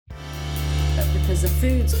because the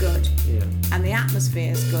food's good Yeah. and the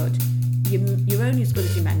atmosphere is good, you're only as good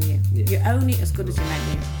as your menu. Yeah. You're only as good as your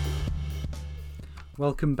menu.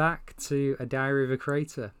 Welcome back to A Diary of a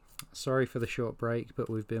Creator. Sorry for the short break, but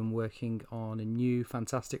we've been working on a new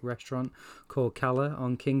fantastic restaurant called Calla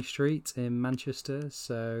on King Street in Manchester,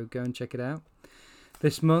 so go and check it out.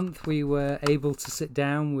 This month we were able to sit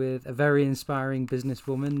down with a very inspiring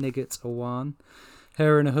businesswoman, Nighat Awan.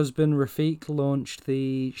 Her and her husband Rafiq launched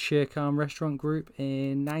the Sher Khan Restaurant Group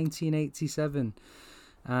in 1987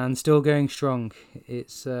 and still going strong.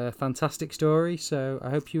 It's a fantastic story, so I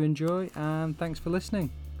hope you enjoy and thanks for listening.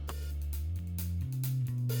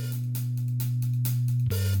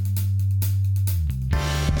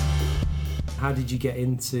 How did you get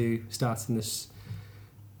into starting this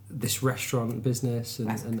restaurant business?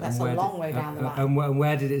 That's and a where long way down the line. And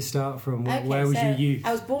where did it start from? Where was your youth?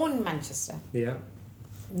 I was born in Manchester, Yeah.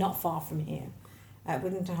 not far from here, at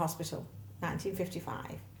Withington Hospital,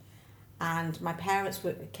 1955. And my parents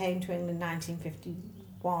came to England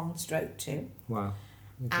 1951/2. Wow.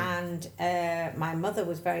 Okay. And my mother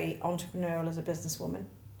was very entrepreneurial as a businesswoman.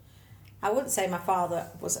 I wouldn't say my father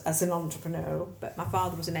was as an entrepreneurial, but my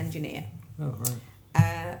father was an engineer. Oh, right.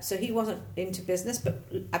 So he wasn't into business, but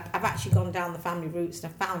I've actually gone down the family roots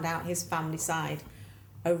and I found out his family side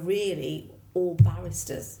are really all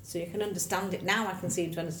barristers. So you can understand it. Now I can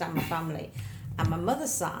seem to understand my family. And my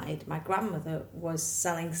mother's side, my grandmother was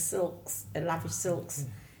selling silks, lavish silks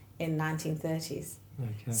in 1930s.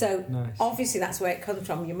 Okay. So nice. obviously that's where it comes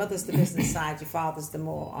from. Your mother's the business side, your father's the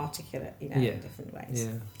more articulate, in different ways.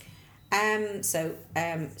 Yeah. So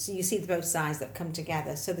you see the both sides that come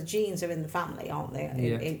together. So the genes are in the family, aren't they?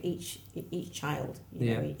 In each child,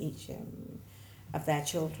 each of their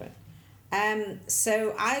children.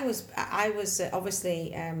 So I was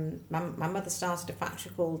obviously my mother started a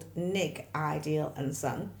factory called Nig Ideal and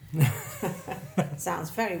Son. Sounds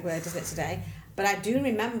very weird, doesn't it, today? But I do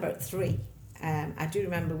remember at 3. I do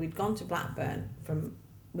remember we'd gone to Blackburn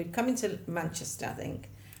we'd come into Manchester, I think,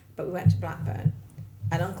 but we went to Blackburn.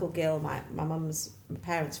 And Uncle Gil, my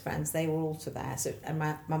parents' friends, they were also there. So, and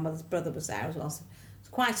my mother's brother was there as well. So it's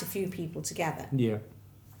quite a few people together. Yeah.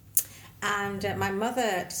 And my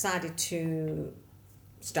mother decided to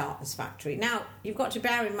start this factory. Now, you've got to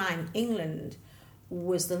bear in mind, England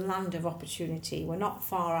was the land of opportunity. We're not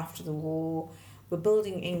far after the war. We're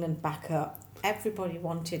building England back up. Everybody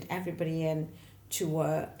wanted everybody in to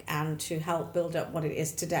work and to help build up what it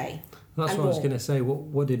is today. That's what I was going to say.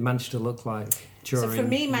 What did Manchester look like during? So for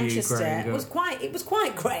me, Manchester it was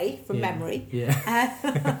quite grey from memory.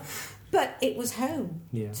 Yeah. But it was home.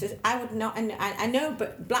 Yeah. So I would not, and I know,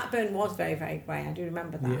 but Blackburn was very, very grey. I do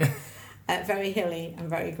remember that. Yeah. Very hilly and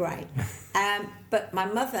very grey. But my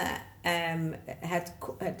mother had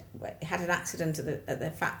an accident at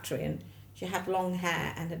the factory, and she had long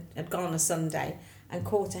hair and had gone on a Sunday and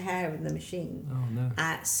caught her hair in the machine. Oh no!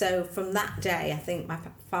 So from that day, I think my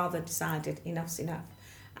father decided enough's enough,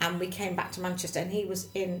 and we came back to Manchester, and he was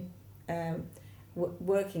in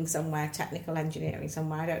working somewhere, technical engineering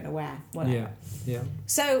somewhere, I don't know where, whatever. Yeah.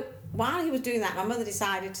 So while he was doing that, my mother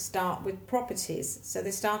decided to start with properties. So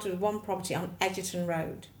they started with one property on Edgerton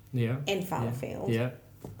Road. Yeah. In Fallowfield. Yeah.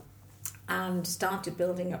 And started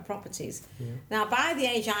building up properties. Yeah. Now, by the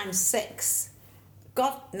age I'm 6.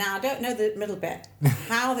 Now I don't know the middle bit,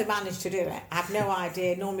 how they managed to do it. I have no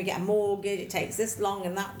idea. Normally get a mortgage, it takes this long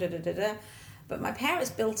and that, da-da-da-da. But my parents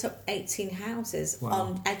built up 18 houses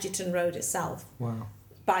on Edgerton Road itself. Wow.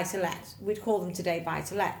 Buy-to-let. We'd call them today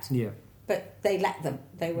buy-to-let. Yeah. But they let them.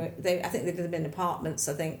 I think they did them in apartments,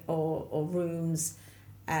 or rooms,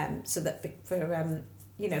 so that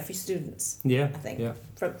for students. Yeah. I think. Yeah.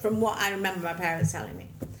 From what I remember my parents telling me.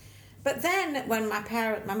 But then when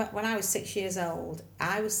when I was 6 years old,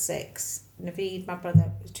 I was 6. Naveed, my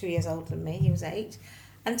brother, was 2 years older than me. He was 8,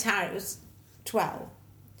 and Tariq was 12.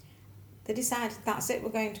 They decided that's it. We're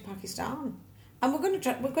going to Pakistan, and we're going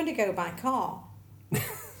to go by car.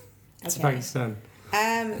 It's Pakistan.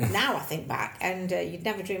 Now I think back, and you'd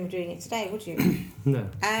never dream of doing it today, would you? No.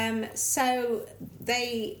 So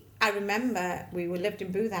I remember we lived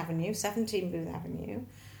in Booth Avenue, 17 Booth Avenue.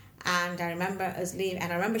 And I remember us leaving,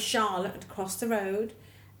 and I remember Charlotte across the road,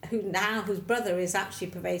 whose brother is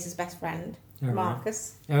actually Pervase's best friend,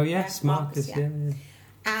 Marcus. Right. Oh yes, Marcus. Yeah.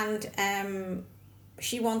 And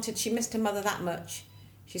she missed her mother that much.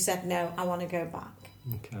 She said, "No, I want to go back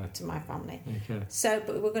to my family." Okay. So,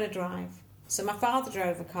 but we were going to drive. So my father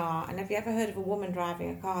drove a car, and have you ever heard of a woman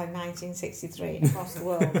driving a car in 1963 across the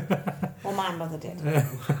world? Well, my mother did.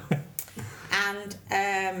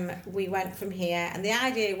 And we went from here, and the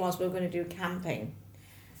idea was we were going to do camping.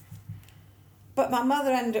 But my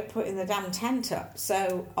mother ended up putting the damn tent up.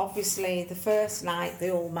 So obviously the first night they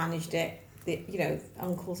all managed it.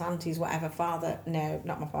 Uncles, aunties, whatever. Father, no,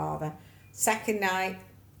 not my father. Second night,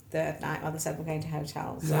 third night, mother said we're going to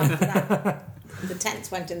hotels. So after that, the tents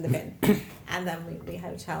went in the bin. And then we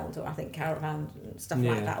hoteled, or I think caravan and stuff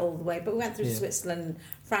like that all the way. But we went through Switzerland,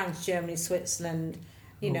 France, Germany, Switzerland,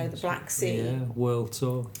 the Black Sea. Yeah, world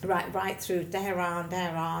tour. Right through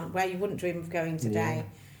Tehran, where you wouldn't dream of going today.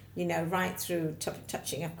 Right through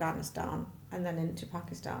touching Afghanistan and then into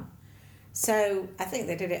Pakistan. So I think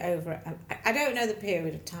they did it over. I don't know the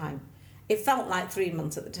period of time. It felt like 3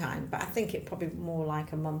 months at the time, but I think it probably more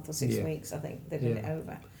like a month or 6 weeks. I think they did it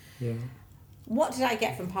over. Yeah. What did I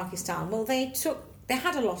get from Pakistan? Well, they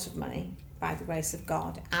had a lot of money by the grace of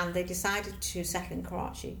God, and they decided to settle in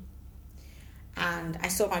Karachi. And I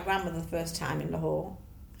saw my grandmother the first time in Lahore,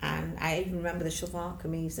 and I even remember the shalwar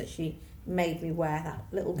kameez that she made me wear, that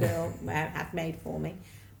little girl had made for me.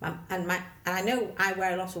 And I know I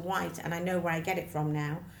wear a lot of white, and I know where I get it from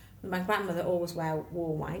now. My grandmother always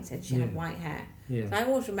wore white, and she had white hair. Yeah. So I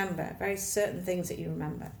always remember very certain things that you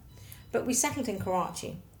remember. But we settled in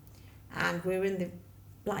Karachi, and we were in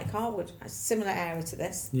like Harwood, a similar area to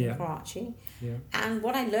this, in Karachi. Yeah. And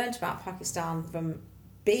what I learned about Pakistan from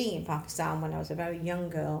being in Pakistan when I was a very young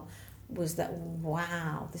girl was that,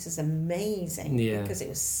 wow, this is amazing. Yeah. Because it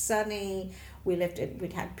was sunny. We'd had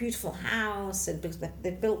a beautiful house, and because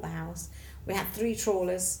they'd built the house. We had 3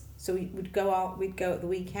 trawlers, so we'd go at the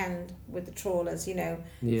weekend with the trawlers,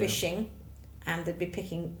 fishing, and they'd be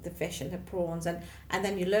picking the fish and the prawns, and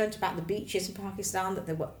then you learnt about the beaches in Pakistan, that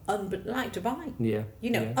they were like Dubai.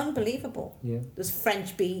 Yeah. Unbelievable. Yeah. There's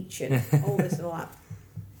French beach and all this and all that.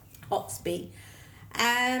 Hotspur.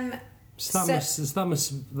 So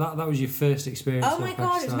that was your first experience. Oh my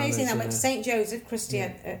God, it was amazing. I went to St. Joseph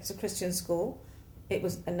Christian. It's a Christian school. It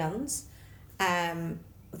was a nuns.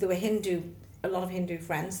 There were a lot of Hindu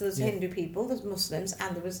friends. So there was Hindu people, there was Muslims,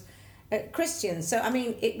 and there was Christians. So I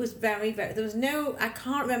mean, it was very, very. There was I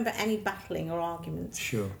can't remember any battling or arguments.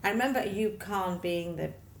 Sure. I remember Ayub Khan being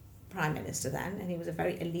the prime minister then, and he was a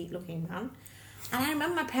very elite-looking man. And I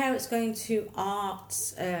remember my parents going to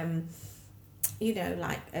arts.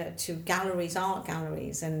 To art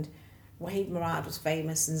galleries, and Wahid Murad was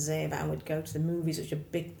famous, and Zeb, and we'd go to the movies, which was a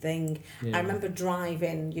big thing. Yeah. I remember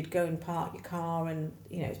driving, you'd go and park your car, and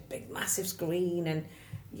it's a big massive screen, and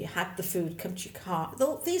you had the food come to your car.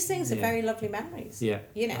 These things are very lovely memories. Yeah,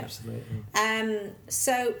 absolutely.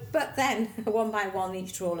 But then one by one,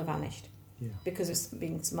 each trawler vanished because it's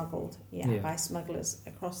being smuggled by smugglers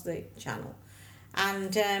across the channel.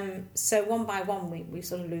 And so one by one we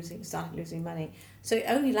started losing money. So it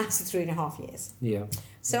only lasted 3.5 years. Yeah.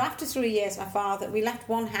 So after 3 years, we left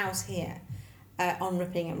one house here on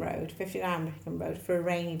Rippingham Road, 59 Rippingham Road, for a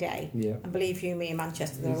rainy day. Yeah. And believe you me, in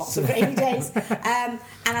Manchester there are lots of rainy days. And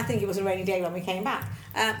I think it was a rainy day when we came back.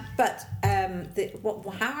 But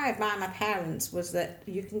how I admire my parents was that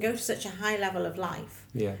you can go to such a high level of life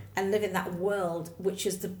and live in that world, which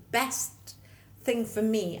is the best thing for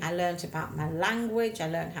me. I learned about my language, I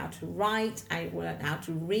learned how to write, I learned how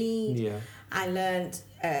to read, I learned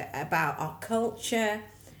about our culture,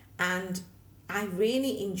 and I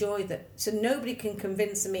really enjoy that. So nobody can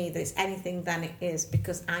convince me that it's anything than it is,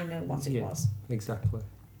 because I know what it was. Exactly.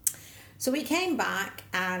 So we came back,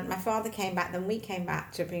 and my father came back, then we came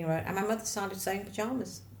back to Ripping Road, and my mother started sewing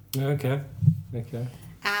pyjamas. Okay.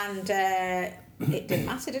 And it didn't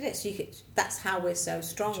matter, did it? So that's how we're so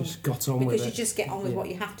strong. Just got on with it. Because you just get on with what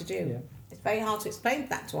you have to do. Yeah. It's very hard to explain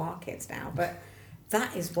that to our kids now, but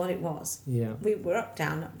that is what it was. Yeah. We were up,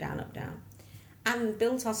 down, up, down, up, down. And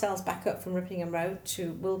built ourselves back up from Rippingham Road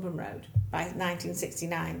to Wilburn Road by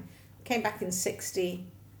 1969. Came back in 60,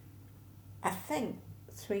 I think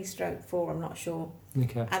 3/4, I'm not sure.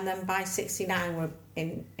 Okay. And then by 69 we're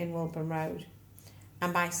in Wilburn Road.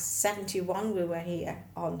 And by 71 we were here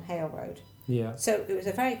on Hale Road. Yeah. So it was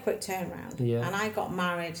a very quick turnaround. Yeah. And I got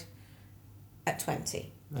married at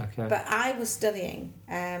 20. Okay. But I was studying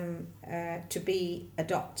to be a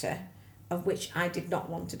doctor, of which I did not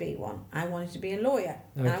want to be one. I wanted to be a lawyer.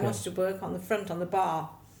 Okay. And I wanted to work on the front, on the bar.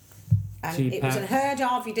 And so it was unheard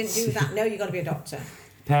of. You didn't do that. No, you've got to be a doctor.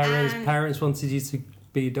 Parents wanted you to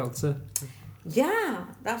be a doctor? Yeah,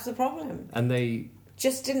 that's the problem. And they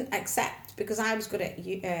just didn't accept, because I was good at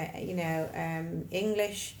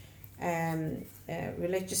English,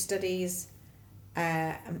 religious studies,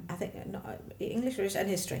 I think English, religion and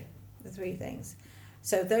history, the 3 things.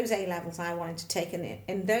 So those A-levels I wanted to take, and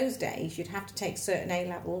in those days you'd have to take certain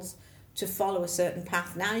A-levels to follow a certain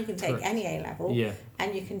path. Now you can take any A-level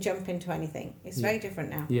and you can jump into anything. It's very different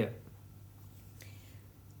now. Yeah.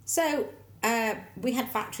 So we had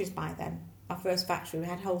factories by then. Our first factory, we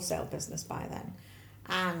had wholesale business by then.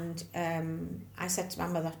 And I said to my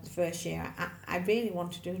mother after the first year, I really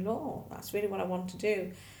want to do law. That's really what I want to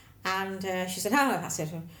do. And she said, oh, that's it.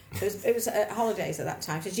 It was holidays at that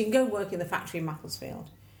time. She said, you can go and work in the factory in Macclesfield.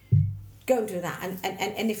 Go and do that.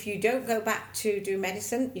 And if you don't go back to do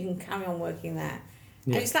medicine, you can carry on working there.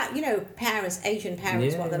 Yeah. And it's like, parents, Asian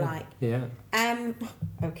parents, what they're like. Yeah.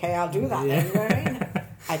 Okay, I'll do that anyway.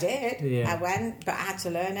 I did. Yeah. I went, but I had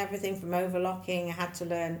to learn everything from overlocking. I had to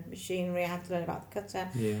learn machinery. I had to learn about the cutter.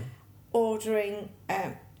 Yeah. Ordering.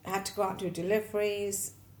 I had to go out and do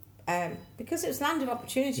deliveries. Because it was land of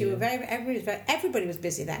opportunity. Yeah. Everybody was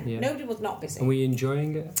busy then. Yeah. Nobody was not busy. And were you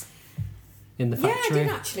enjoying it? In the factory? Yeah, I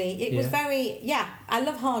did actually. It was very, I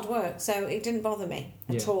love hard work, so it didn't bother me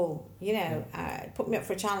at all. Put me up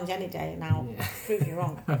for a challenge any day and I'll prove you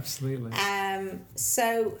wrong. Absolutely.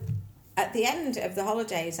 So at the end of the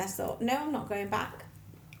holidays, I thought, no, I'm not going back.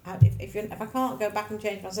 If I can't go back and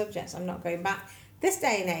change my subjects, I'm not going back. This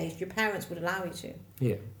day and age, your parents would allow you to.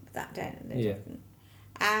 Yeah. That day, they didn't.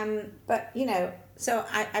 But, so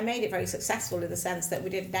I made it very successful in the sense that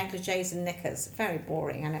we did negligées and knickers. Very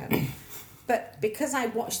boring, I know. But because I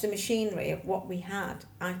watched the machinery of what we had,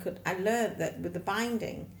 I learned that with the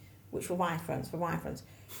binding, which were Y-fronts,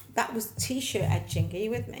 that was T-shirt edging. Are you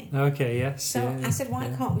with me? Okay, yes. So I said, why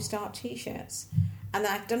can't we start T-shirts? And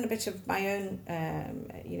I've done a bit of my own,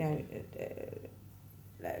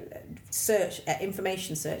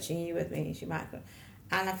 information searching. Are you with me? As you might.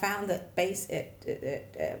 And I found that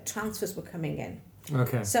transfers were coming in.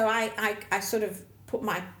 Okay. So I sort of put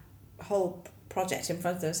my whole project in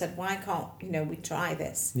front of them and said, why can't we try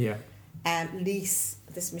this? Yeah. Lease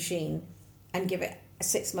this machine and give it a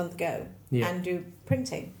 6-month go and do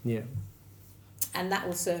printing. Yeah. And that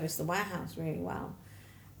will service the warehouse really well.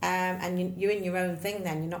 And you're in your own thing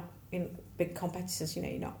then. You're not in big competitors. You're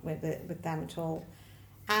not with them at all.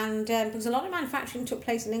 And because a lot of manufacturing took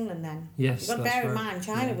place in England then. Yes, you've got to bear in mind,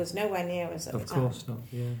 China was nowhere near us at the time. Of course not.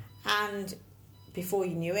 Yeah. And before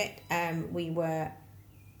you knew it,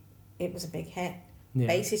 it was a big hit. Yeah.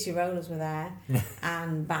 Bay City Rollers were there,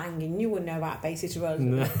 and Bang, and you wouldn't know about Bay City Rollers, but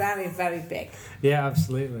they were very, very big. Yeah,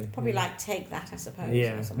 absolutely. Probably like Take That, I suppose.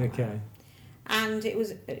 Yeah, okay. Like that. And it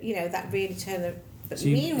was, that really turned the... But so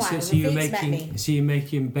meanwhile, you're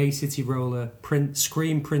making Bay City Roller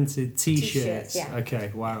screen printed T-shirts. Yeah.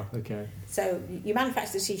 Okay, wow, okay. So you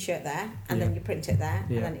manufacture the T-shirt there, and then you print it there,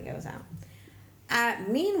 and then it goes out.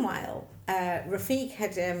 Meanwhile, Rafiq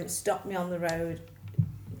had stopped me on the road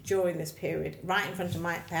during this period, right in front of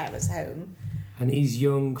my parents' home. And he's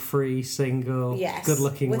young, free, single,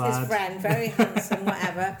 good-looking with lad. His friend, very handsome,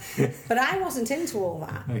 whatever. But I wasn't into all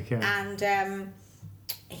that. Okay. And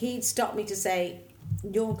he'd stopped me to say,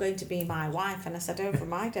 you're going to be my wife. And I said, over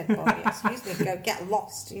my dead body, excuse me, go get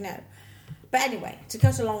lost, But anyway, to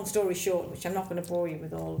cut a long story short, which I'm not going to bore you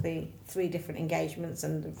with all the 3 different engagements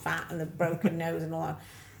and the fat and the broken nose and all that,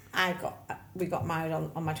 we got married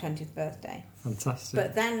on my 20th birthday. Fantastic.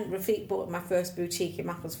 But then Rafiq bought my first boutique in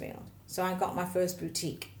Macclesfield. So I got my first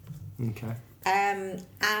boutique. Okay. And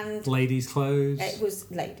ladies' clothes? It was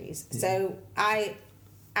ladies. Yeah. So I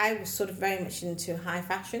was sort of very much into high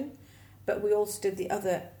fashion, but we also did the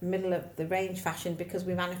other middle of the range fashion because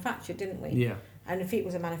we manufactured, didn't we? Yeah. And Rafiq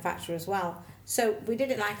was a manufacturer as well. So we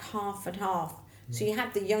did it like half and half. So you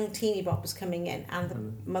had the young teeny boppers coming in and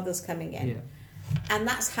the mothers coming in. Yeah. And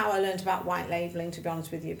that's how I learned about white labelling, to be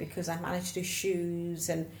honest with you, because I managed to do shoes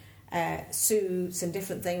and suits and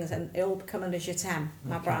different things, and it all become under Nighat,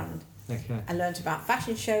 my brand. Okay. I learned about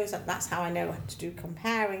fashion shows. That's how I know how to do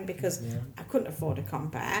comparing, because I couldn't afford to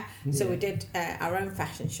compare. So we did our own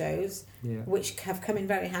fashion shows, which have come in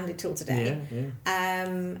very handy till today.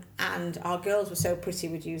 And our girls were so pretty,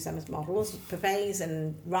 we'd use them as models. Pervez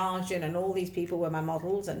and Rajan and all these people were my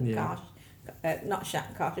models, and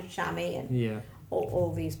Shami and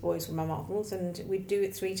all these boys were my models, and we'd do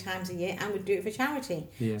it 3 times a year, and we'd do it for charity.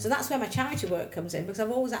 So that's where my charity work comes in, because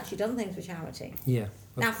I've always actually done things for charity.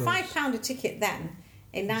 Now, £5 a ticket then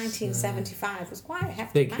in 1975 was quite a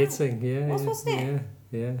hefty big amount. Hitting, wasn't it?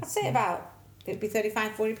 Yeah. I'd say it'd be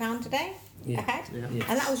 £35-40 today a head, and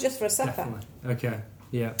that was just for a supper. Definitely. Okay,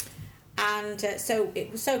 yeah. And so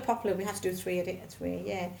it was so popular, we had to do 3 a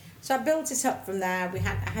year. So I built it up from there. I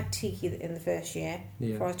had Tiki in the first year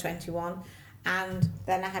before I was 21, and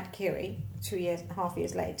then I had Kiri 2.5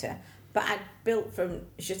 years later. But I'd built from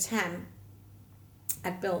Nighat.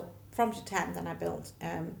 Then I built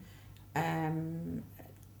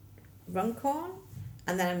Runcorn,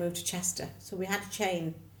 and then I moved to Chester. So we had a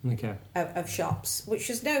chain of shops, which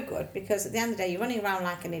was no good because at the end of the day you're running around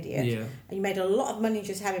like an idiot, Yeah. and you made a lot of money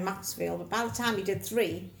just having Macclesfield, but by the time you did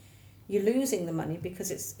 3, you're losing the money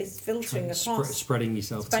because it's filtering across, spreading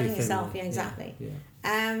yourself too thin. Yeah, exactly.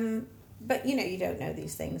 Yeah. But you don't know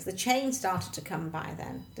these things. The chain started to come by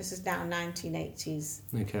then. This is now 1980s.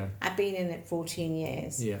 Okay. I've been in it 14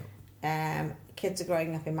 years. Yeah. Kids are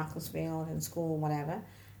growing up in Macclesfield, in school, whatever.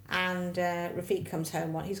 And Rafiq comes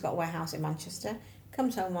home he's got a warehouse in Manchester.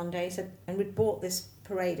 Comes home one day, he said, and we'd bought this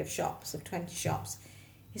parade of shops, of 20 shops.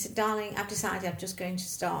 He said, darling, I've decided I'm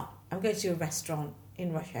going to do a restaurant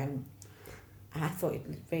in Rusholme. And I thought he'd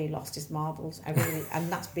really lost his marbles. And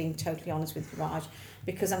that's being totally honest with you, Raj,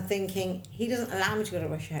 because I'm thinking he doesn't allow me to go to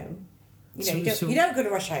Rusholme. You don't go to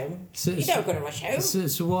Rusholme. You don't go to Rusholme.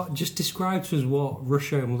 So what? Just describe to us what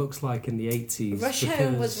Rusholme looks like in the 80s.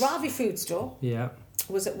 Rusholme was Ravi Food Store. Yeah.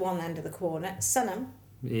 Was at one end of the corner. Sunham.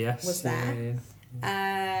 Yes. Was there.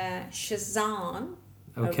 Yeah. Shazan,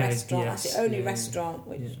 a restaurant. Yes. That's the only restaurant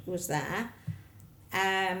which was there.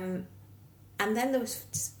 And then there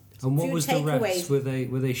was. And what was the rest? Were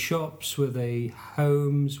they shops? Were they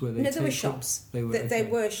homes? Were they? No, there were shops. They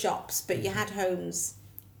were shops, but you had homes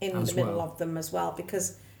in the middle of them as well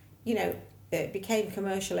because, it became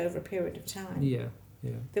commercial over a period of time. Yeah.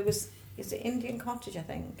 There was. Is it Indian Cottage? I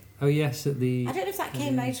think. Oh yes, at the. I don't know if that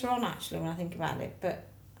came later on actually when I think about it, but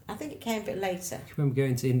I think it came a bit later. I remember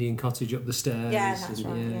going to Indian Cottage up the stairs. Yeah, that's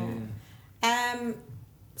right. Yeah.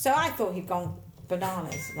 So I thought he'd gone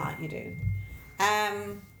bananas like you do.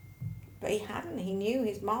 But he hadn't. He knew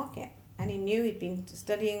his market, and he knew he'd been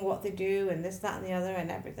studying what they do and this, that, and the other,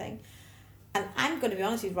 and everything. And I'm going to be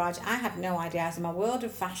honest with you, Raj, I had no idea. I was in my world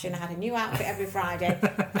of fashion. I had a new outfit every Friday.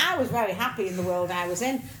 I was very happy in the world I was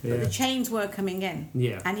in, but the chains were coming in.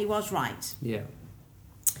 Yeah. And he was right. Yeah.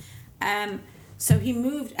 So he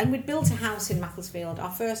moved, and we'd built a house in Macclesfield.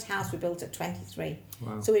 Our first house we built at 23.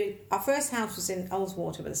 Wow. So our first house was in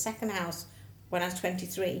Ullswater, but the second house, when I was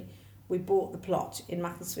 23, we bought the plot in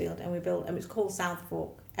Macclesfield, and we built, and it was called South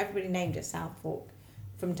Fork. Everybody named it South Fork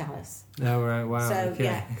from Dallas. Oh, right, wow. So,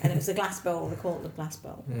 okay. and it was a glass bowl, they call it the glass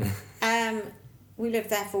bowl. Yeah. We lived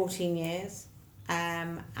there 14 years,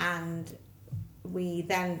 and we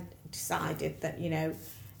then decided that,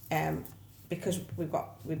 because we'd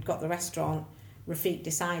got the restaurant, Rafiq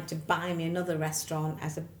decided to buy me another restaurant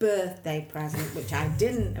as a birthday present, which I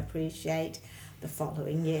didn't appreciate the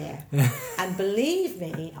following year. And believe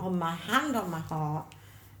me, on my hand on my heart,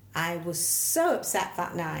 I was so upset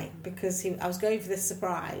that night because I was going for this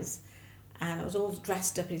surprise and I was all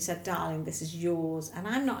dressed up and he said, darling, this is yours. And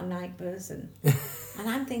I'm not a night person. And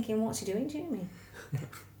I'm thinking, what's he doing to me?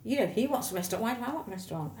 He wants a restaurant. Why do I want a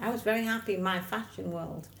restaurant? I was very happy in my fashion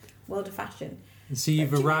world of fashion. So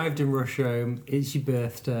you've arrived in Rusholme, it's your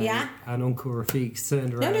birthday, and Uncle Rafiq's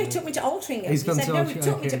turned around. No, he took me to Altrincham. He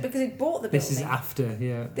took me to, because he'd bought the building. This is after,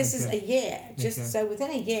 yeah. This is a year. So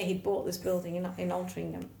within a year he'd bought this building in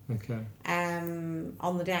Altrincham. Okay.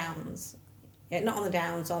 On the Downs. Not on the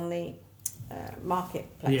Downs, on the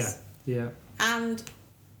marketplace. Yeah. And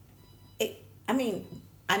I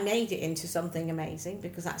made it into something amazing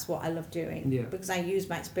because that's what I love doing. Yeah. Because I used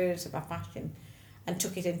my experience of my fashion and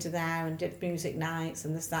took it into there and did music nights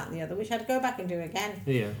and this, that and the other, which I'd go back and do again.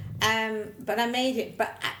 Yeah. But I made it,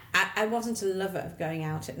 but I wasn't a lover of going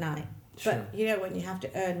out at night. Sure. But, when you have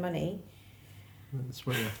to earn money... That's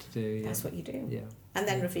what you have to do, yeah. That's what you do. Yeah. And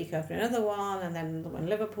then Rafiq opened another one, and then another one in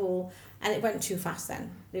Liverpool, and it went too fast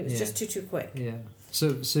then. It was just too quick. Yeah.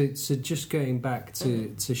 So just going back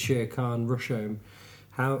to Sher Khan Rusholme,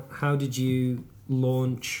 how did you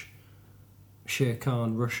launch Sher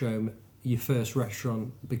Khan Rusholme, your first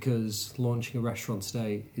restaurant? Because launching a restaurant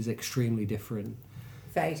today is extremely different.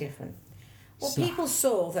 Very different. Well, people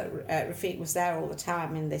saw that Rafiq was there all the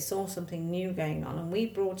time, and they saw something new going on, and we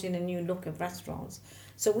brought in a new look of restaurants.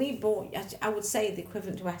 So we bought, I would say, the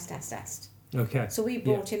equivalent to Est. Okay. So we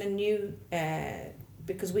brought in a new,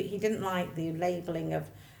 because he didn't like the labelling of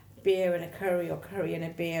beer and a curry or curry and a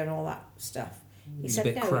beer and all that stuff. He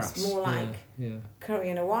said, no, crass. It's more like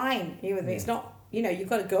curry and a wine. You with me? It's not, you've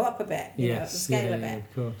got to go up a bit, the scale a bit.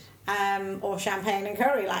 Of course. Or champagne and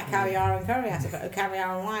curry, like caviar and curry, I suppose,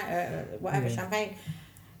 caviar and wine, whatever, champagne.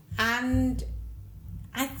 And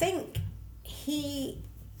I think we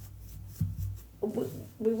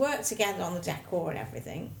worked together on the decor and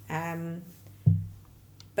everything,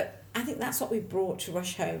 but I think that's what we brought to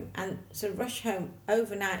Rusholme. And so Rusholme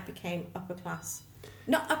overnight became upper class.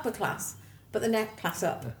 Not upper class, but the next class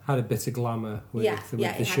up. Had a bit of glamour with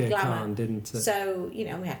the Sher Khan, didn't it? So, we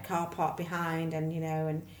had car park behind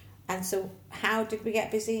and, And so how did we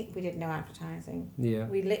get busy? We did no advertising. Yeah.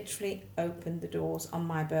 We literally opened the doors on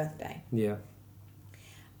my birthday. Yeah.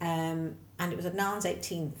 And it was Adnan's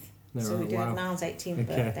 18th. No, So we did wow. Adnan's 18th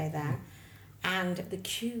birthday there. And the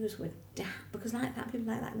queues were down, because like that,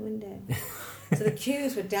 people like that in the window. So the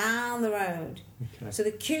queues were down the road. Okay. So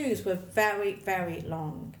the queues were very, very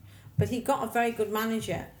long. But he got a very good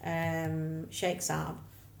manager, Sheikh Saab,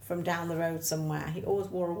 from down the road somewhere. He always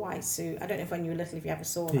wore a white suit. I don't know if when you were little, if you ever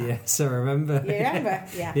saw that. Yes, I remember. You remember?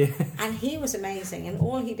 Yeah. Yeah. And he was amazing. And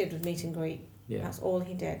all he did was meet and greet. Yeah. That's all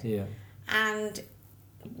he did. Yeah. And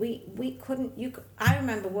we couldn't... I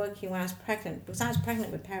remember working when I was pregnant, because I was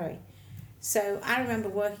pregnant with Perry. So I remember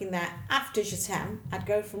working there after Jatem. I'd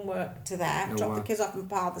go from work to there, drop the kids off in my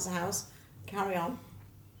father's house, carry on.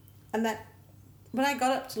 And then when I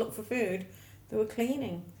got up to look for food, they were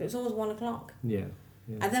cleaning. It was always 1 o'clock. Yeah.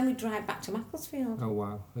 Yeah. And then we'd drive back to Macclesfield. Oh,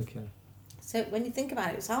 wow. Okay. So when you think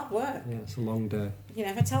about it, it's hard work. Yeah, it's a long day. You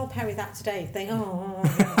know, if I tell Perry that today, he'd think, oh.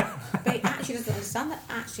 But he actually doesn't understand that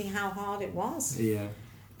actually how hard it was. Yeah.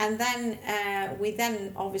 And then we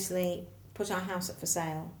then obviously put our house up for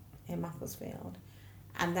sale in Macclesfield,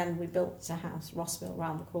 and then we built a house, Rossville,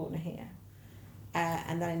 round the corner here.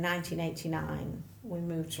 And then in 1989 we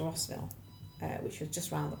moved to Rossville, which was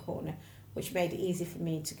just round the corner, which made it easy for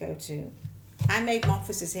me to go to. I made my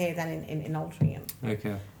offices here then in Altrincham.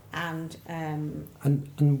 Okay. And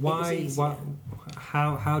why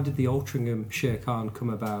how did the Altrincham Sher Khan come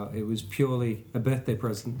about? It was purely a birthday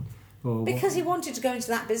present. Because he wanted to go into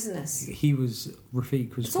that business.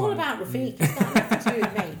 Rafiq was. It's all about Rafiq. It's got nothing to do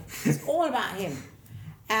with me. It's all about him.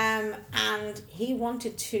 And he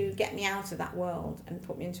wanted to get me out of that world and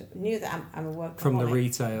put me into. Knew that I'm a workaholic. From the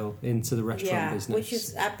retail into the restaurant business. Which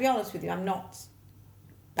is, I'll be honest with you, I'm not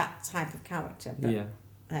that type of character. But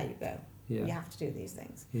there you go. Yeah. You have to do these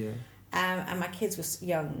things. Yeah. And my kids were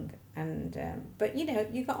young, and but you know,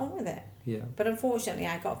 you got on with it. Yeah. But unfortunately,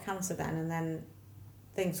 I got cancer then, and then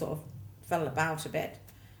things sort of fell about a bit.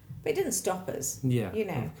 But it didn't stop us. Yeah, you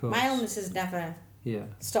know, of course. my illness has never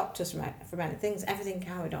stopped us from any things. Everything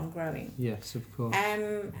carried on growing. Yes, of course.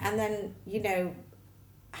 And then, you know,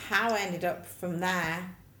 how I ended up from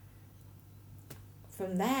there.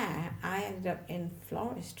 From there, I ended up in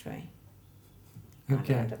floristry.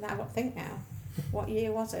 Okay. I've got to think now. What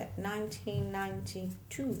year was it?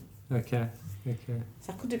 1992. Okay. So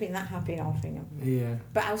I couldn't have been that happy in Altrincham. Yeah.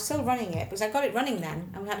 But I was still running it because I got it running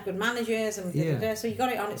then, and we had good managers, and so you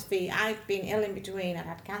got it on its feet. I'd been ill in between. I'd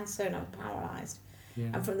had cancer and I was paralysed.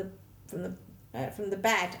 Yeah. And from the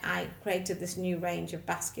bed, I created this new range of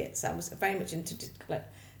baskets. I was very much into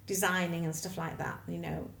designing and stuff like that, you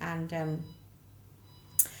know. And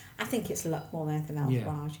I think it's luck more than anything else,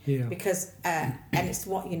 Raj. Yeah. Because and it's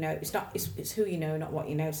what you know. It's who you know, not what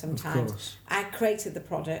you know. Sometimes of course. I created the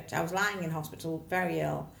product. I was lying in hospital, very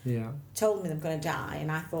ill. Yeah. Told me I'm going to die,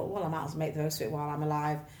 and I thought, well, I might as well make the most of it while I'm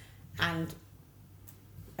alive. And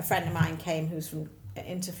a friend of mine came who's from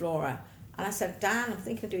Interflora, and I said, Dan, I'm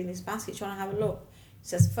thinking of doing this basket. Do you want to have a look? He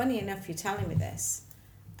says, funny enough, you're telling me this.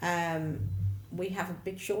 We have a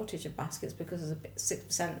big shortage of baskets because there's a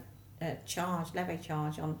 6% levy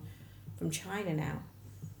charge from China now,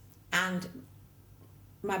 and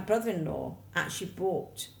my brother-in-law actually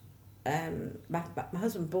bought my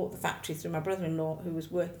husband bought the factory through my brother-in-law, who was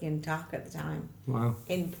working in Dhaka at the time. Wow.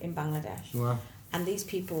 In Bangladesh. Wow. And these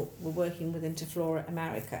people were working with Interflora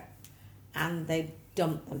America, and they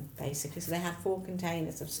dumped them basically, so they had 4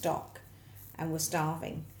 containers of stock and were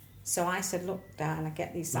starving. So I said, look, Dan, I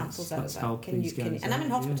get these samples over. Can you? And I'm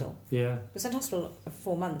in hospital. Yeah. I was in hospital for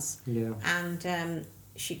 4 months. Yeah. And the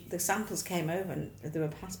samples came over and they were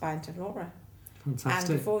passed by Interflora.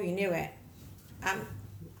 Fantastic. And before you knew it, I'm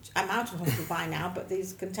out of hospital by now, but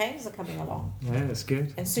these containers are coming along. Yeah, that's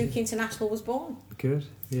good. And Suki International was born. Good.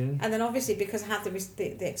 Yeah. And then obviously because I had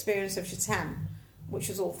the experience of Chatham, which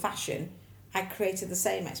was all fashion, I created the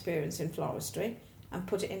same experience in floristry and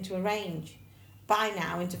put it into a range. By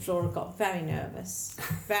now, Interflora got very nervous,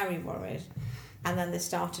 very worried, and then they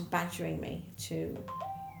started badgering me to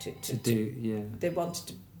do. They wanted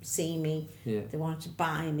to see me. Yeah. They wanted to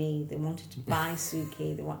buy me. They wanted to buy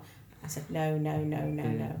Suki. I said no.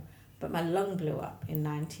 But my lung blew up in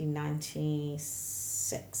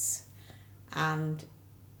 1996, and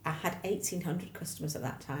I had 1,800 customers at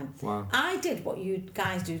that time. Wow. I did what you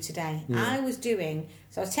guys do today. Yeah. I was taking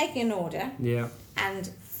an order. Yeah.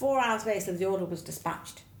 And 4 hours later, the order was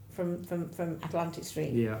dispatched from Atlantic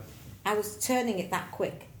Street. Yeah. I was turning it that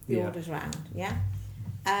quick, the orders round,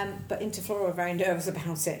 but Interflora were very nervous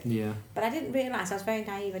about it. Yeah. But I didn't realise, I was very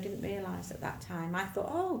naive, I didn't realise at that time. I thought,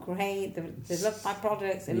 oh, great, they love my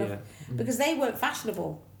products, because they weren't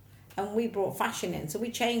fashionable. and we brought fashion in. So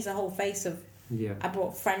we changed the whole face of. Yeah. I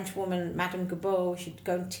brought French woman, Madame Gabot. She'd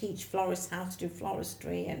go and teach florists how to do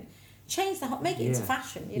floristry and change the whole, make it into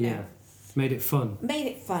fashion. You know. Made it fun. Made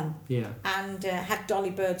it fun. Yeah. And had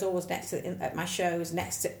dolly birds always next to at my shows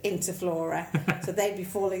next to Interflora, so they'd be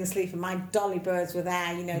falling asleep and my dolly birds were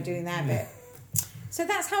there, you know, doing their bit. So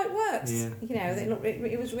that's how it works. Yeah. You know,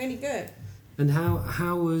 it was really good. And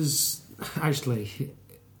how was actually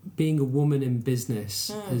being a woman in business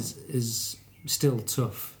is still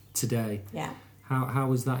tough today. Yeah. How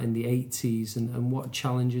was that in the 80s and what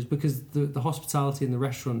challenges? Because the hospitality and the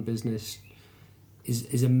restaurant business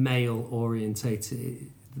is a male orientated.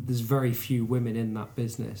 There's very few women in that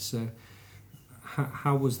business. So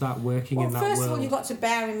how was that working in that world? Well, first of all, you've got to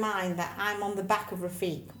bear in mind that I'm on the back of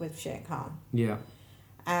Rafiq with Sher Khan. Yeah.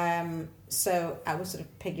 So I was sort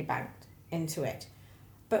of piggybacked into it.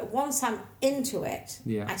 But once I'm into it,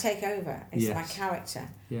 I take over. It's my character.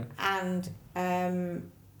 Yeah. And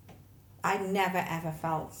I never ever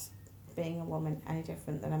felt being a woman any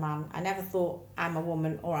different than a man. I never thought I'm a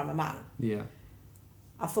woman or I'm a man. Yeah.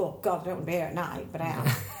 I thought, God, I don't want to be here at night, but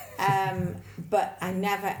I am. But I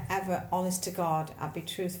never ever, honest to God, I'll be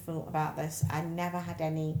truthful about this, I never had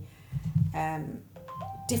any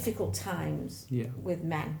difficult times with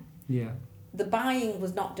men. Yeah. The buying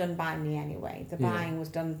was not done by me anyway. The buying was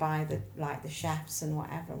done by the chefs and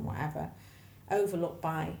whatever, overlooked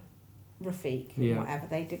by Rafiq and whatever.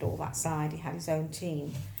 They did all that side. He had his own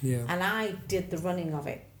team. Yeah. And I did the running of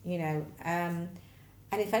it, you know.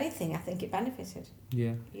 And if anything, I think it benefited.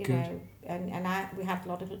 Yeah, you good. know, and we had a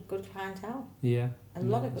lot of good clientele. Yeah. A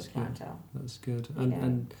lot of good clientele. That's good.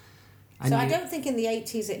 And so I don't think in the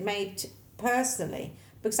 80s it made, personally,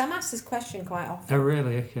 because I'm asked this question quite often. Oh,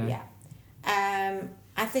 really? Okay. Yeah.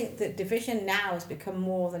 I think that division now has become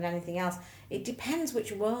more than anything else. It depends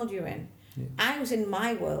which world you're in. Yeah. I was in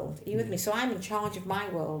my world. Are you with me? So I'm in charge of my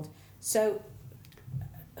world. So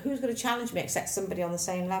who's going to challenge me except somebody on the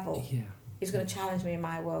same level? Yeah. Who's going to challenge me in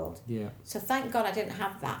my world? Yeah. So thank God I didn't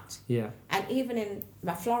have that. Yeah. And even in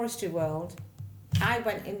my floristry world, I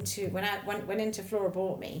went into, when Flora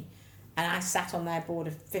bought me, and I sat on their board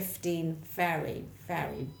of 15 very,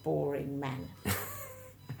 very boring men.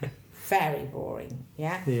 Very boring,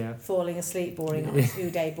 yeah? Yeah. Falling asleep boring on a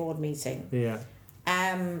 2-day board meeting. Yeah.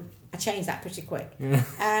 I changed that pretty quick.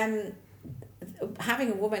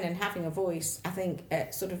 Having a woman and having a voice, I think,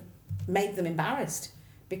 sort of made them embarrassed,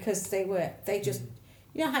 because they just,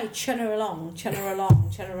 you know how you churn along.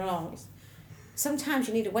 Sometimes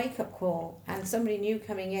you need a wake-up call, and somebody new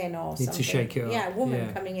coming in or something. To shake it up. Yeah, a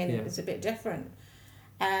woman coming in is a bit different.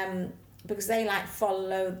 Because they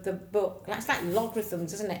follow the book. It's like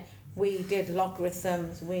logarithms, isn't it? We did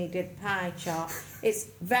logarithms, we did pie chart. It's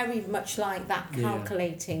very much like that,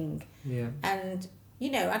 calculating. Yeah. And, you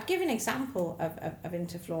know, I'd give an example of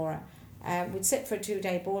Interflora. We'd sit for a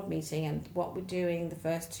 2-day board meeting, and what we're doing the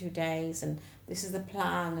first 2 days, and this is the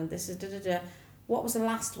plan, and this is da-da-da. What was the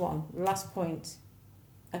last one? The last point?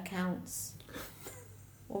 Accounts.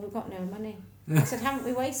 Well, we've got no money. I said, haven't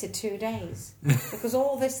we wasted 2 days? Because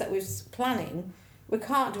all this that we're planning, we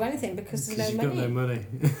can't do anything because there's no money. Got no money.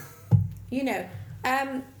 You know,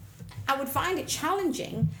 I would find it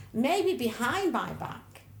challenging. Maybe behind my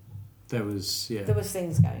back, there was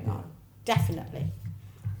things going on. Definitely.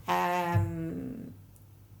 I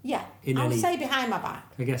would say behind my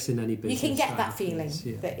back. I guess in any business, you can get that feeling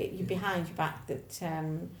that you're behind your back. That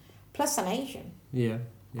plus I'm Asian. Yeah.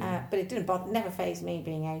 But it didn't bother. Never fazed me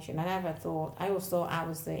being Asian. I always thought I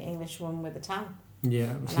was the English woman with the tan.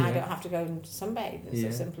 Yeah. And I don't have to go and sunbathe. It's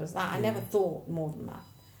as simple as that. I never thought more than that.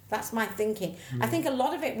 That's my thinking. I think a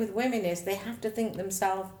lot of it with women is they have to think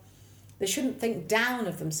themselves. They shouldn't think down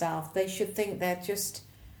of themselves. They should think they're just.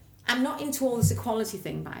 I'm not into all this equality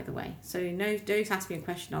thing, by the way. So don't ask me a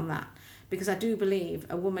question on that, because I do believe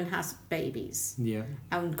a woman has babies. Yeah.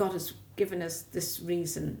 And God has given us this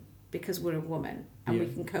reason because we're a woman, and we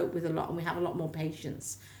can cope with a lot, and we have a lot more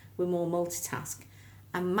patience. We're more multitask.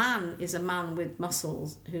 A man is a man with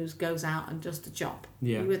muscles who goes out and does the job.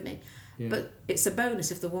 Yeah. Are you with me? Yeah. But it's a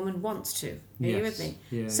bonus if the woman wants to. Are you with me?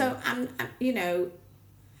 Yeah, so I'm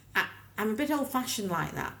a bit old-fashioned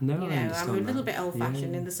like that. No, you know, I'm a little bit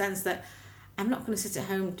old-fashioned in the sense that I'm not going to sit at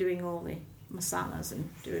home doing all the masalas and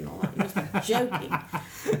doing all that. You must be joking.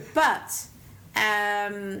 But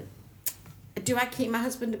do I keep my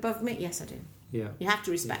husband above me? Yes, I do. Yeah. You have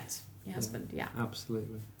to respect your husband. Yeah.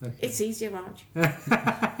 Absolutely. Okay. It's easier, Raj.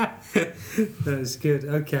 That's good.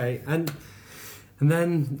 Okay, and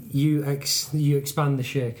then you expand the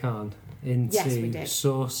Sher Khan into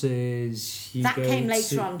sauces. That came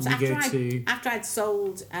later on. So after I'd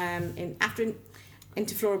sold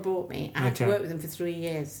Interflora bought me. I had to work with them for 3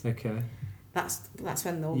 years. Okay. That's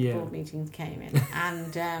when all the board meetings came in,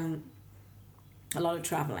 and a lot of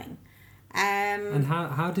travelling. And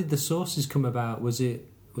how did the sources come about? Was it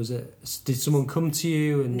did someone come to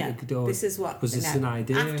you and no? This is what was this an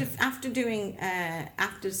idea?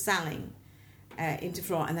 After selling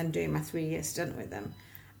Interflora and then doing my 3-year stint with them,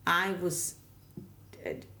 I was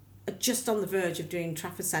just on the verge of doing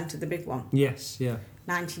Trafford Centre, the big one. Yes, yeah.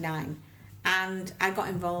 99. And I got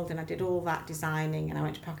involved and I did all that designing, and I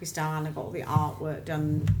went to Pakistan, I got all the artwork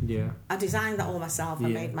done. Yeah. I designed that all myself. I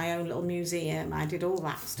made my own little museum. I did all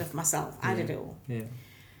that stuff myself. I did it all. Yeah.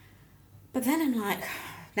 But then I'm like,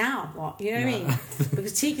 now what? You know what I mean?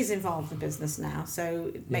 Because Tiki's involved in the business now, so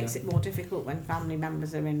it makes it more difficult when family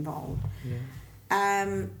members are involved. Yeah.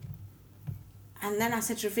 And then I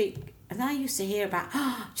said to Rafiq, and then I used to hear about,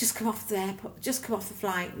 just come off the airport, just come off the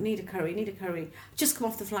flight, need a curry, just come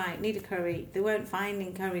off the flight, need a curry. They weren't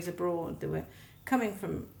finding curries abroad. They were coming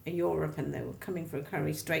from Europe and they were coming for a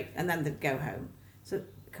curry straight, and then they'd go home. So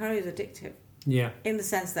curry is addictive. Yeah. In the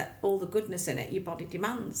sense that all the goodness in it, your body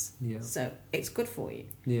demands. Yeah. So it's good for you.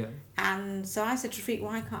 Yeah. And so I said to Rafiq,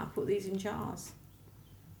 why can't I put these in jars?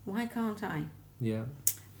 Why can't I? Yeah.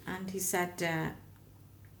 And he said,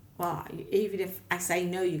 well, even if I say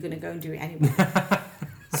no, you're going to go and do it anyway.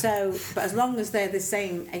 So, but as long as they're the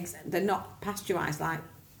same, they're not pasteurised, like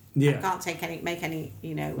I can't make any,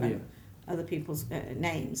 other people's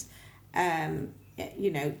names,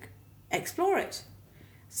 explore it.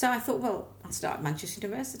 So I thought, well, I'll start at Manchester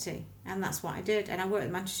University, and that's what I did. And I worked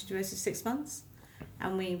at Manchester University 6 months,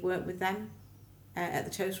 and we worked with them at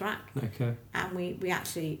the Toast Rack. Okay. And we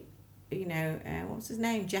actually, what was his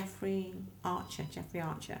name? Jeffrey Archer.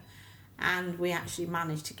 And we actually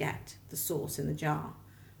managed to get the sauce in the jar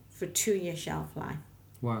for 2-year shelf life.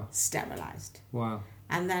 Wow. Sterilised. Wow.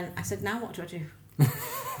 And then I said, now what do I do?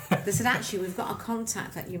 They said, actually, we've got a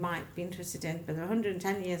contact that you might be interested in, but they're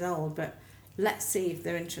 110 years old, but let's see if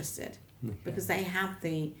they're interested. Okay. Because they have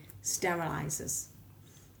the sterilisers.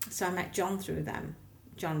 So I met John through them,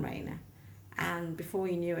 John Rayner. And before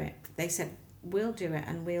you knew it, they said, we'll do it,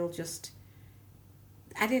 and we'll just...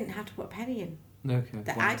 I didn't have to put a penny in. Okay.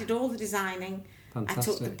 Wow. I did all the designing. Fantastic.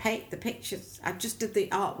 I took the pictures. I just did the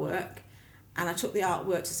artwork, and I took the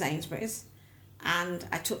artwork to Sainsbury's, and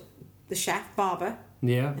I took the chef, Barber.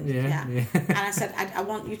 Yeah. And I said, I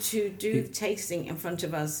want you to do the tasting in front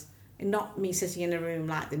of us, and not me sitting in a room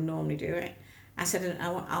like they normally do it. I said, and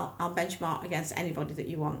I'll benchmark against anybody that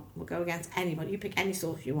you want. We'll go against anybody. You pick any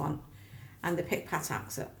sauce you want. And they picked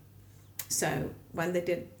Patak's up. So when they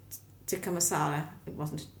did tikka masala,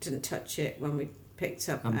 didn't touch it. When we picked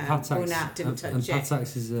up Bonat, didn't touch it. And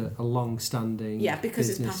Patak's is a long-standing because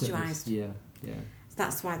it's pasteurised. Yeah. So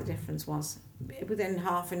that's why the difference was. Within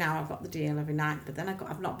half an hour, I got the deal every night, but then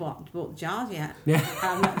I've not bought the jars yet. Yeah.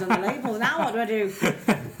 I've not done the label. Now what do I do?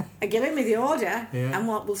 They're giving me the order, and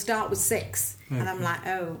we'll start with 6. Okay. And I'm like,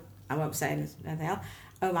 I won't say anything else.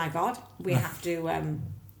 Oh my God, we have to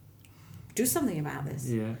do something about this.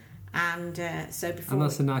 Yeah. And so before... And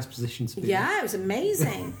that's a nice position to be in. Yeah, it was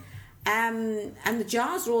amazing. And the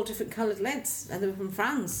jars were all different coloured lids, and they were from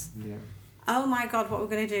France. Yeah. Oh my God, what we're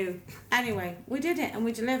going to do. Anyway, we did it, and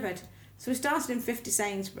we delivered. So we started in 50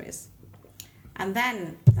 Sainsbury's. And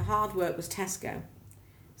then the hard work was Tesco.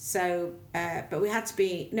 So, but we had to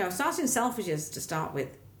be... No, I started in Selfridges to start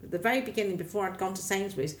with. At the very beginning, before I'd gone to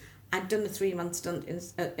Sainsbury's, I'd done a 3-month stunt in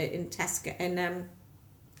Tesco, in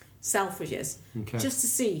Selfridges, just to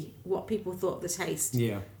see what people thought of the taste.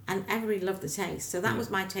 Yeah. And everybody loved the taste. So that was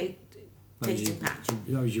my tasting patch.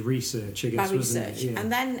 That was your research, I guess, wasn't it? Yeah.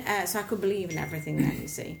 And then, so I could believe in everything then, you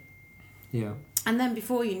see. Yeah. And then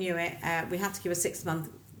before you knew it, we had to give a 6-month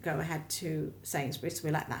go-ahead to Sainsbury's, so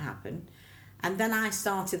we let that happen. And then I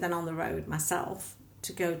started then on the road myself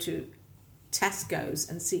to go to Tesco's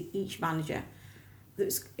and see each manager.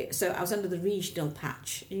 So I was under the regional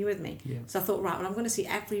patch. Are you with me? Yeah. So I thought, right, well, I'm going to see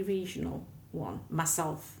every regional one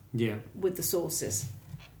myself. Yeah. With the sauces.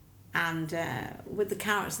 And with the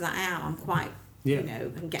character that I am, I'm quite,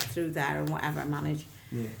 can get through there and whatever I manage.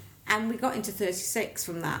 Yeah. And we got into 36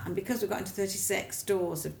 from that. And because we got into 36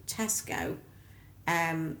 stores of Tesco,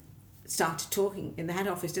 started talking in the head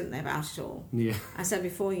office, didn't they, about it all? Yeah. I said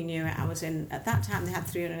before you knew it, I was in... At that time, they had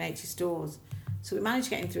 380 stores. So we managed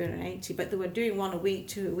to get in 380, but they were doing 1 a week,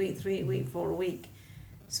 2 a week, 3 a week, 4 a week.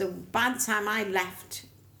 So by the time I left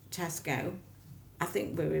Tesco, I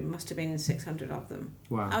think we must have been in 600 of them.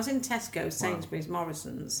 Wow. I was in Tesco, Sainsbury's,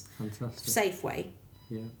 Morrison's, fantastic. Safeway.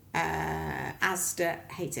 Yeah.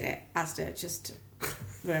 Asda, hated it. Asda just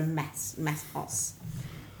were a mess house.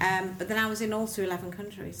 But then I was in also 11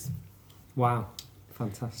 countries. Wow.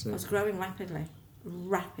 Fantastic. I was growing rapid.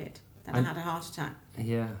 Then I had a heart attack.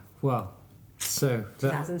 Yeah. Well, so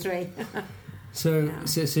 2003. So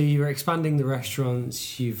you were expanding the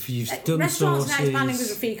restaurants. You've done restaurants sauces. Restaurants and expanding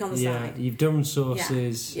with Rafik on the side. You've done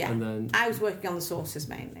sauces, yeah. and then I was working on the sauces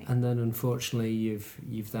mainly. And then unfortunately,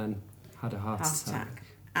 you've then had a heart attack.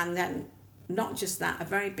 And then not just that, a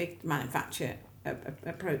very big manufacturer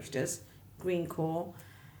approached us, Greencore.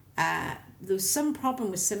 There was some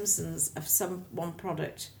problem with Simpsons of one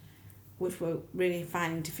product, which we're really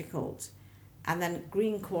finding difficult. And then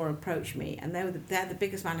Greencore approached me, and they're the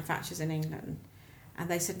biggest manufacturers in England. And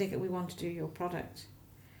they said, Nighat, we want to do your product.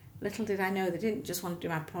 Little did I know, they didn't just want to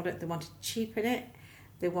do my product, they wanted to cheapen it,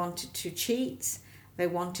 they wanted to cheat, they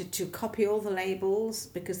wanted to copy all the labels,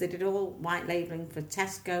 because they did all white labelling for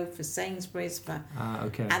Tesco, for Sainsbury's,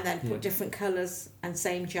 and then put different colours and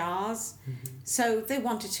same jars. Mm-hmm. So they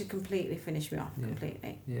wanted to completely finish me off,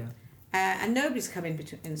 completely. Yeah. And nobody's come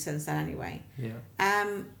in since then anyway. Yeah.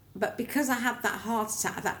 But because I had that heart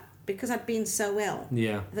attack, because I'd been so ill,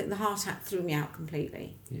 I think the heart attack threw me out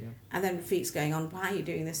completely. Yeah. And then Rafiq's going on, why are you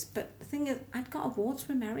doing this? But the thing is, I'd got awards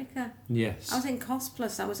for America. Yes. I was in Cost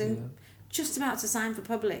Plus. I was in just about to sign for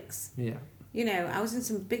Publix. Yeah. You know, I was in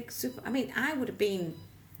some big super... I mean, I would have been...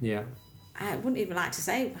 Yeah. I wouldn't even like to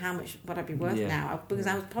say what I'd be worth now, because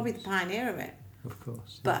I was probably the pioneer of it. Of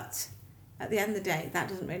course. But... at the end of the day, that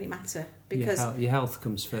doesn't really matter, because your health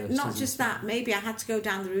comes first. Not just that. Maybe I had to go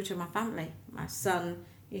down the route of my family. My son,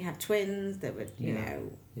 he had twins that were,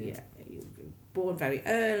 born very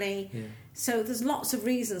early. Yeah. So there's lots of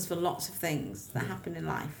reasons for lots of things that happen in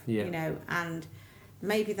life. Yeah. You know, and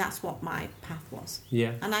maybe that's what my path was.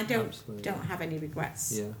 Yeah. And I don't have any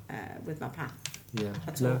regrets with my path. Yeah.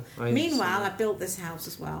 At all. Meanwhile, I built this house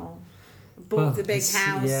as well. Bought the big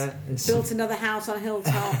house, built another house on a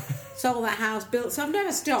hilltop, sold that house, built. So I've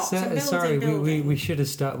never stopped. Sorry, we should have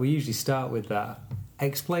started. We usually start with that.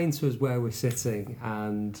 Explain to us where we're sitting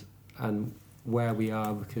and where we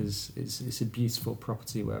are, because it's a beautiful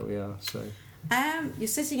property where we are. So, you're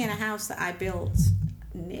sitting in a house that I built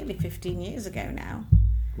nearly 15 years ago now.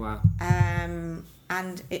 Wow.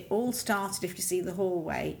 And it all started. If you see the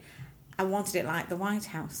hallway, I wanted it like the White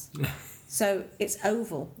House. So it's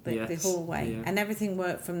oval, the hallway, and everything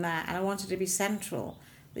worked from there. And I wanted to be central,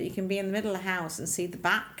 that you can be in the middle of the house and see the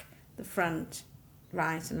back, the front,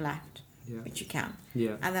 right and left, which you can.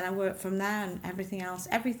 Yeah. And then I worked from there, and everything else,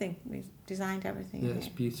 we designed everything. Yeah, it's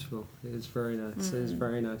beautiful. It is very nice. Mm. It is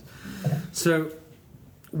very nice. So,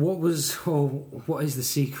 what is the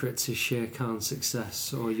secret to Sher Khan's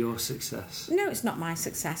success, or your success? No, it's not my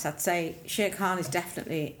success. I'd say Sher Khan is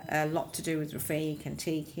definitely a lot to do with Rafiq and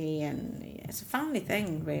Tiki, and it's a family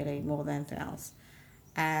thing, really, more than anything else.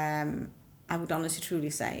 I would honestly, truly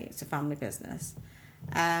say it's a family business.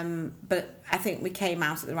 But I think we came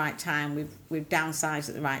out at the right time. We've downsized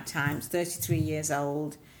at the right time. It's 33 years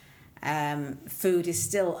old. Food is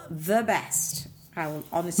still the best. I will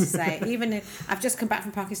honestly say, even if I've just come back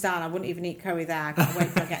from Pakistan, I wouldn't even eat curry there. I can't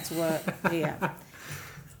wait till I get to work here.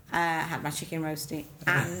 Had my chicken roasty,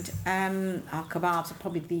 and our kebabs are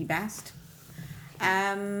probably the best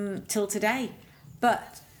till today.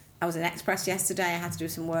 But I was in Express yesterday. I had to do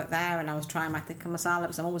some work there, and I was trying my tikka masala,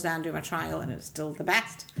 because I'm always down doing my trial, and it's still the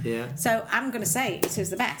best. Yeah. So I'm going to say it is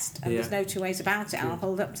the best, and there's no two ways about it. Good. And I'll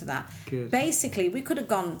hold up to that. Good. Basically, we could have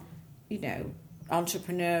gone,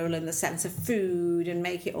 entrepreneurial in the sense of food and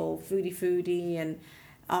make it all foodie and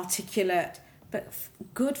articulate, but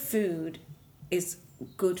good food is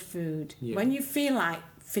good food. When you feel like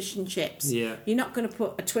fish and chips, you're not going to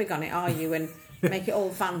put a twig on it, are you, and make it all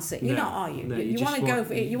fancy? You're not, are you? You want to go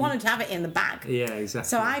for it. You want to have it in the bag. Yeah, exactly.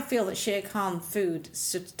 So I feel that Sher Khan food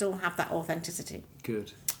should still have that authenticity.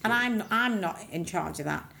 Good. And I'm not in charge of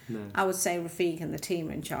that. No. I would say Rafiq and the team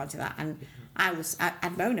are in charge of that, and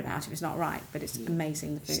I'd moan about it if it's not right, but it's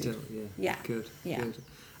amazing, the food. Still, yeah. Good. Yeah. Good.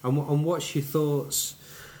 And what's your thoughts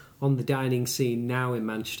on the dining scene now in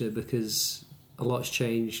Manchester? Because a lot's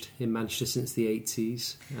changed in Manchester since the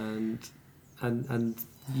 80s, and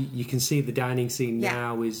you can see the dining scene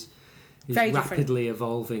now is rapidly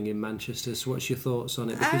evolving in Manchester. So what's your thoughts on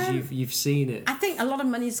it? Because you've seen it. I think a lot of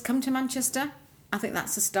money's come to Manchester. I think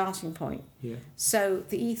that's the starting point. Yeah. So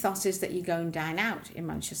the ethos is that you go and dine out in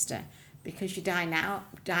Manchester, because you dine out,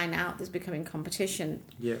 there's becoming competition.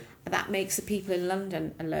 Yeah. That makes the people in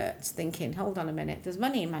London alert, thinking, hold on a minute, there's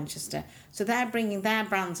money in Manchester. So they're bringing their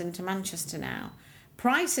brands into Manchester now.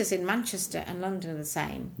 Prices in Manchester and London are the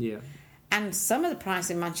same. Yeah. And some of the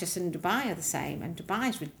prices in Manchester and Dubai are the same, and Dubai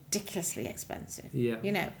is ridiculously expensive.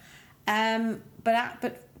 Yeah.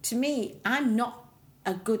 But to me, I'm not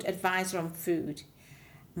a good advisor on food.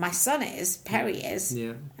 My son is, Perry is,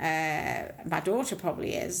 my daughter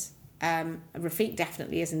probably is, Rafiq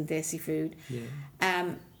definitely is in desi food.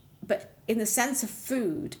 But in the sense of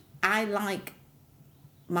food, I like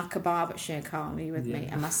my kebab at Sher Khan, are you with me?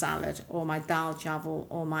 And my salad, or my dal chawal,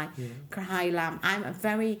 or my karhai lamb. I'm a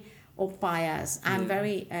very, or bayaz, I'm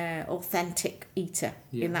very authentic eater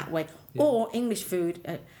in that way. Or English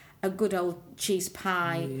food, a good old cheese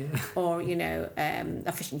pie, or, you know,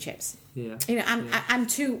 a fish and chips. You know, I'm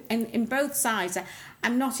too, in both sides,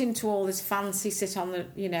 I'm not into all this fancy sit on the,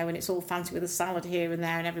 you know, and it's all fancy with a salad here and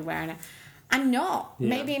there and everywhere. And I'm not.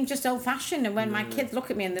 Maybe I'm just old-fashioned, and when my kids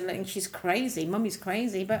look at me and they think she's crazy, mummy's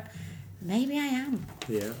crazy, but maybe I am.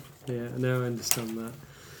 No, I understand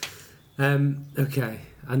that. Okay,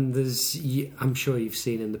 and I'm sure you've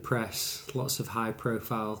seen in the press lots of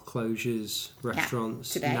high-profile closures, restaurants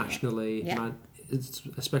today, nationally,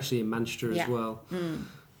 especially in Manchester as well.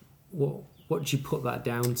 What do you put that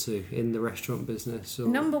down to in the restaurant business? Or?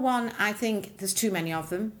 Number one, I think there's too many of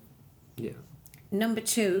them. Number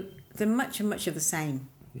two, they're much of the same.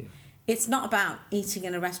 It's not about eating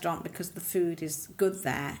in a restaurant because the food is good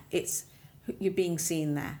there. It's you're being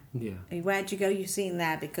seen there. Where do you go? You're seen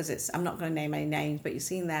there because it's, I'm not going to name any names, but you're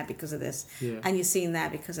seen there because of this, and you're seen there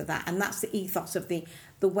because of that. And that's the ethos of the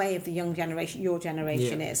way of the young generation, your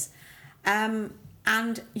generation is.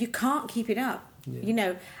 And you can't keep it up. You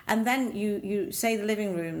know, and then you say the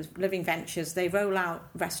living ventures, they roll out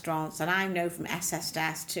restaurants, and I know from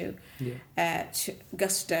SSS to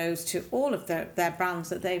Gusto's to all of their brands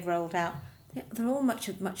that they've rolled out, they're all much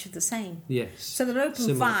of the same. So they'll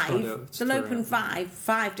open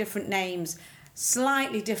five different names,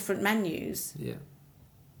 slightly different menus.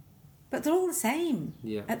 But they're all the same.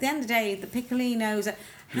 At the end of the day, the piccolinos,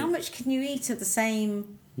 how much can you eat of the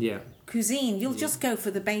same cuisine? You'll just go for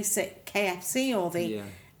the basic KFC or the,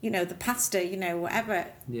 you know, the pasta, you know, whatever,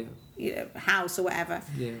 you know, house or whatever.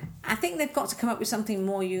 I think they've got to come up with something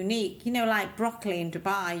more unique. You know, like broccoli in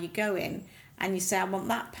Dubai, you go in and you say, I want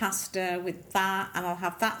that pasta with that, and I'll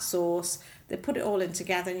have that sauce. They put it all in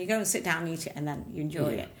together, and you go and sit down and eat it, and then you enjoy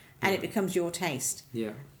it, and it becomes your taste.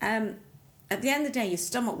 At the end of the day, your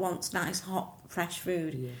stomach wants nice, hot, fresh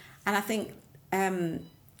food. And I think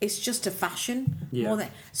it's just a fashion. More than,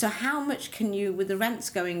 so how much can you, with the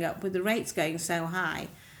rents going up, with the rates going so high,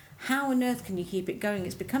 how on earth can you keep it going?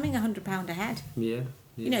 It's becoming £100 a head.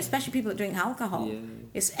 You know, especially people that drink alcohol.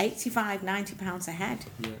 It's £85, £90 a head.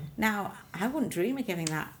 Now, I wouldn't dream of giving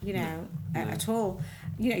that, you know, at all.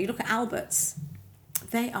 You know, you look at Albert's,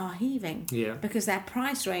 they are heaving because their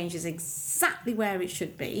price range is exactly where it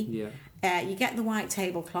should be. You get the white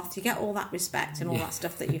tablecloth, you get all that respect and all that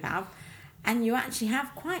stuff that you have, and you actually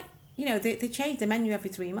have quite, you know, they change the menu every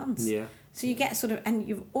 3 months. So you get sort of, and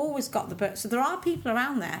you've always got so there are people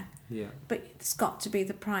around there, but it's got to be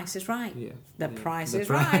the price is right. The price is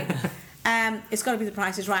right. It's got to be the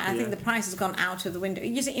price is right. I think the price has gone out of the window.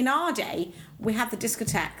 You see, in our day, we had the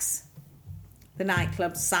discotheques, the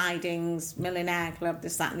nightclubs, Sidings, Millionaire Club,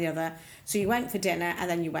 this, that and the other. So you went for dinner and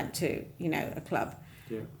then you went to, you know, a club.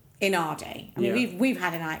 In our day. I mean, we've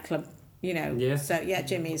had a nightclub, you know, so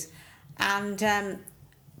Jimmy's. And,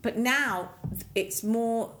 but now it's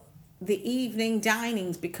more, the evening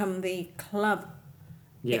dining's become the club.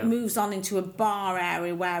 It moves on into a bar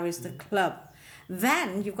area, whereas the club.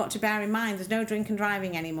 Then you've got to bear in mind there's no drink and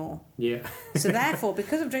driving anymore. So therefore,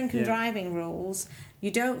 because of drink and driving rules,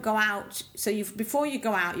 you don't go out. So before you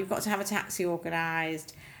go out, you've got to have a taxi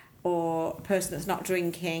organised, or a person that's not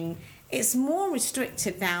drinking. It's more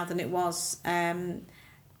restricted now than it was, and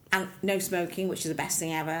no smoking, which is the best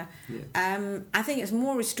thing ever. I think it's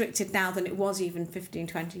more restricted now than it was even 15,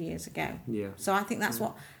 20 years ago. So I think that's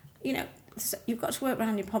what, you know, you've got to work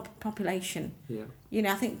around your population. You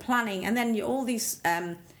know, I think planning, and then all these,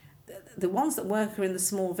 the ones that work are in the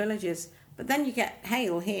small villages, but then you get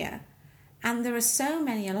Hale here, and there are so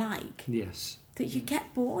many alike that you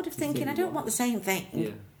get bored of thinking, I don't want the same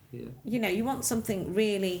thing. You know, you want something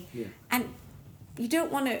really, and you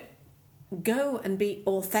don't want to go and be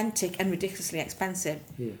authentic and ridiculously expensive.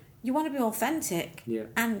 You want to be authentic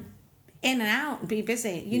and in and out and be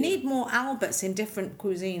busy. You need more Alberts in different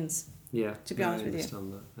cuisines. To be honest with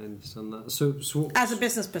you, I understand that. So as a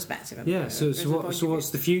business perspective, So what's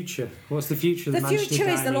the future? What's the future? The future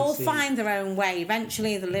is they'll all find their own way.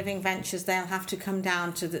 Eventually, the living ventures, they'll have to come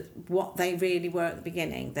down to what they really were at the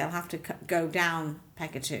beginning. They'll have to go down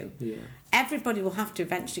peg or two. Everybody will have to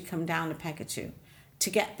eventually come down a peg or two to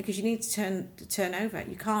get, because you need to turn over.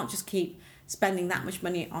 You can't just keep spending that much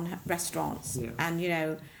money on restaurants and, you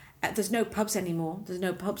know, There's no pubs anymore. There's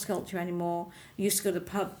no pubs culture anymore. You used to go to the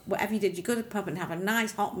pub, whatever you did, you go to the pub and have a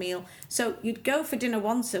nice hot meal. So you'd go for dinner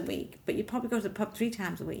once a week, but you'd probably go to the pub 3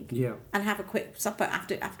 times a week. Yeah. And have a quick supper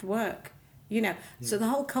after work. So the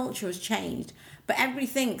whole culture has changed. But everybody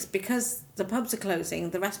thinks because the pubs are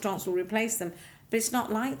closing, the restaurants will replace them. But it's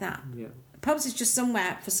not like that. Yeah. Pubs is just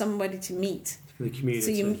somewhere for somebody to meet. For the community.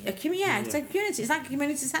 So it's like a community. It's like a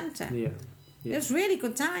community centre. Yeah. It was really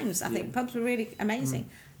good times. I think pubs were really amazing.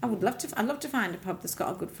 I'd love to find a pub that's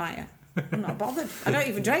got a good fire. I'm not bothered. I don't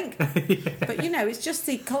even drink. But it's just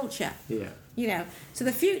the culture. Yeah. So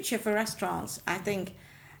the future for restaurants, I think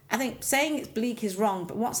saying it's bleak is wrong,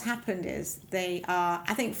 but what's happened is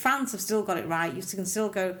I think France have still got it right. You can still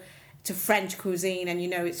go to French cuisine and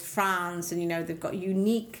it's France and they've got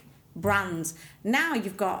unique brands. Now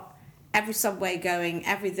you've got every Subway going,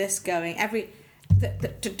 every this going,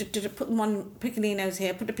 to put one Piccolino's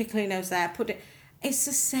here, put a Piccolino's there, it's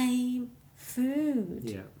the same food.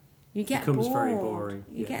 Yeah. You get becomes bored. very boring.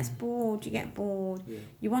 You get bored. Yeah.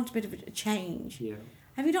 You want a bit of a change. Yeah.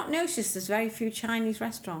 Have you not noticed there's very few Chinese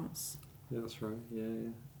restaurants? Yeah, that's right.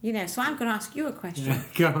 Yeah. So I'm going to ask you a question. Yeah,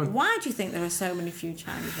 go on. Why do you think there are so many few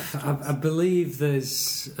Chinese restaurants? I believe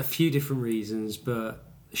there's a few different reasons, but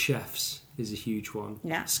chefs is a huge one.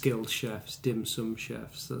 Yeah. Skilled chefs, dim sum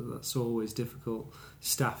chefs. That's always difficult.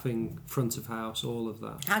 Staffing, front of house, all of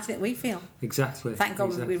that. How do you think we feel? Exactly. Thank God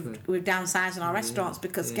exactly. we've downsized in our restaurants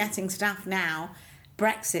because getting staff now,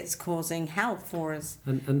 Brexit's causing hell for us.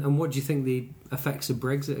 And what do you think the effects of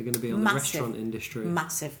Brexit are going to be on the restaurant industry?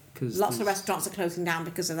 Massive. Lots of restaurants are closing down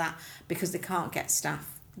because of that, because they can't get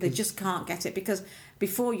staff. They just can't get it, because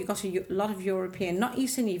before you got a lot of European, not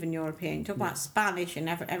Eastern even European, talk about Spanish and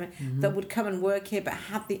everything, that would come and work here but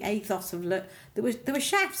had the ethos of there were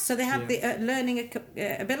chefs, so they had the learning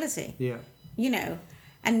ability. Yeah.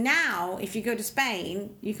 And now if you go to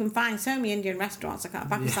Spain, you can find so many Indian restaurants.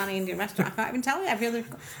 Pakistani Indian restaurant. I can't even tell you every other.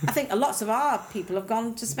 I think lots of our people have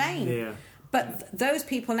gone to Spain. Yeah. But those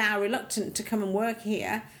people now are reluctant to come and work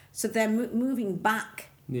here, so they're moving back.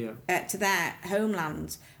 To their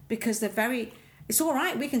homelands, because they're very. It's all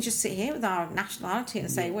right. We can just sit here with our nationality and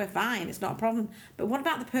say we're fine. It's not a problem. But what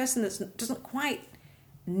about the person that doesn't quite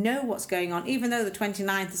know what's going on, even though the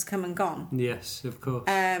 29th has come and gone? Yes, of course.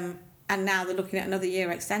 And now they're looking at another year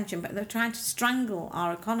extension, but they're trying to strangle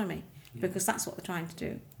our economy because that's what they're trying to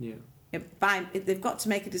do. Yeah. They've got to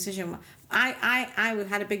make a decision. I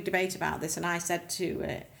had a big debate about this, and I said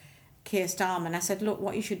to Keir Starmer, I said, look,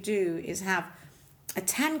 what you should do is have a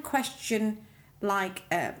 10-question, like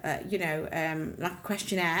a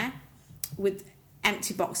questionnaire with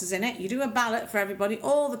empty boxes in it. You do a ballot for everybody,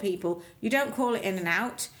 all the people. You don't call it in and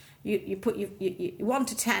out. You put you 1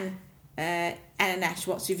 to 10. NNS,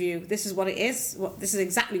 what's your view? This is what it is. This is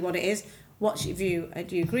exactly what it is. What's your view?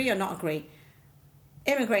 Do you agree or not agree?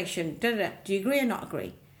 Immigration. Do you agree or not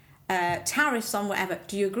agree? Tariffs on whatever.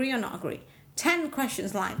 Do you agree or not agree? 10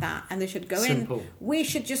 questions like that, and they should go Simple. in. We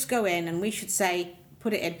should just go in and we should say,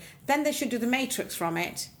 put it in. Then they should do the matrix from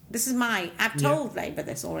it. This is I've told Labour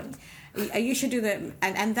this already. You should do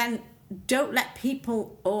and then don't let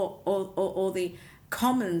people or the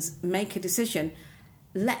Commons make a decision.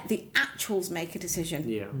 Let the actuals make a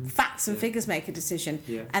decision. Facts and figures make a decision.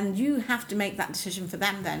 And you have to make that decision for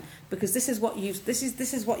them then, because this is what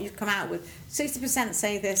you've come out with. 60%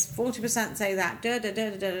 say this, 40% say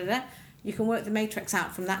that. You can work the matrix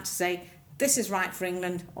out from that to say this is right for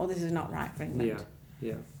England or this is not right for England.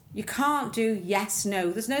 Yeah. You can't do yes,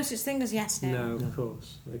 no. There's no such thing as yes, no. No, of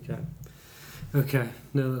course. Okay.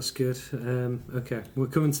 No, that's good. Okay. We're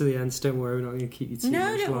coming to the end, so don't worry, we're not going to keep you too much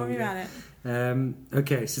longer. No, don't worry about it.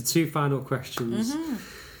 Okay, so 2 final questions.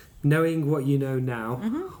 Knowing what you know now,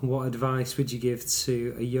 what advice would you give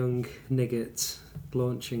to a young Nighat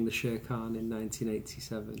launching the Sher Khan in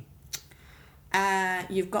 1987?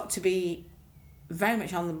 You've got to be very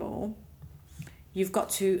much on the ball. You've got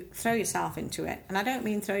to throw yourself into it. And I don't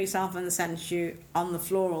mean throw yourself in the sense you're on the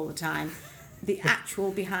floor all the time. The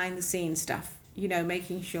actual behind-the-scenes stuff.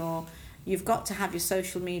 Making sure you've got to have your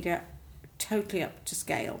social media totally up to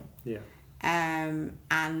scale.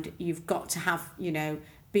 And you've got to have,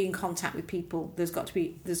 be in contact with people. There's got to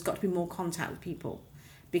be more contact with people,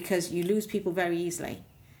 because you lose people very easily.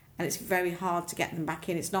 And it's very hard to get them back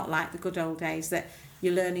in. It's not like the good old days that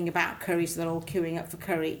you're learning about curry, so they're all queuing up for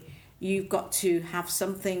curry. You've got to have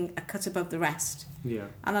something a cut above the rest. And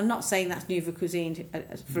I'm not saying that's nouveau cuisine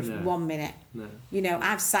for 1 minute. No.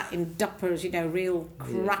 I've sat in duppers, real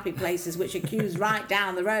crappy places which are queues right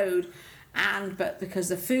down the road, but because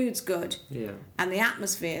the food's good and the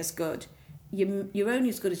atmosphere's good, you're only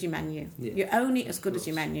as good as your menu. You're only as good as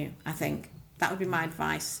your menu, I think. That would be my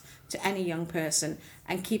advice to any young person,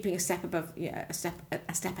 and keeping a step above, a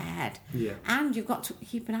step ahead. Yeah. And you've got to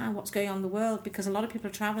keep an eye on what's going on in the world, because a lot of people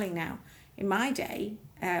are travelling now. In my day,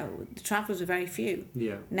 the travellers were very few.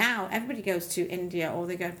 Yeah. Now everybody goes to India, or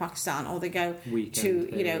they go to Pakistan, or they go Weekend to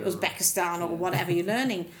Uzbekistan, or whatever. You're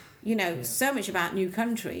learning, so much about new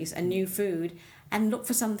countries and new food, and look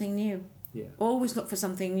for something new. Yeah. Always look for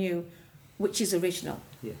something new, which is original.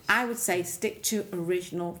 Yes. I would say stick to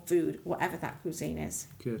original food, whatever that cuisine is.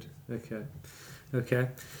 Good. Okay.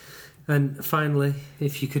 And finally,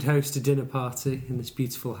 if you could host a dinner party in this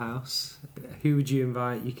beautiful house, who would you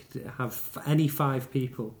invite? You could have any 5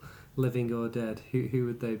 people, living or dead. Who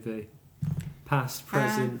would they be? Past,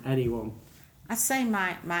 present, anyone. I'd say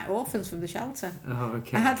my orphans from the shelter. Oh,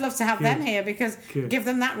 okay. I'd love to have them here, because give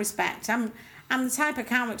them that respect. I'm the type of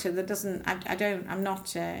character that doesn't. I'm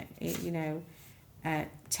not.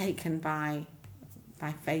 Taken by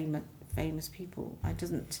famous people. I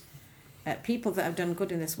doesn't. People that have done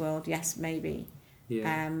good in this world, yes, maybe.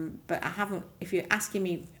 Yeah. But I haven't. If you're asking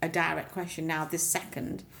me a direct question now, this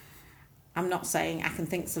second, I'm not saying I can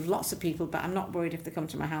think of lots of people, but I'm not worried if they come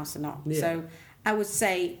to my house or not. Yeah. So I would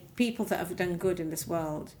say people that have done good in this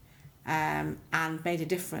world, and made a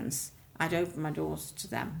difference, I'd open my doors to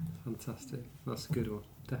them. Fantastic. That's a good one.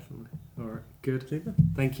 Definitely. All right. Good.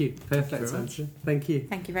 Thank you. Perfect answer. Thank you.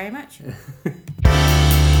 Thank you very much.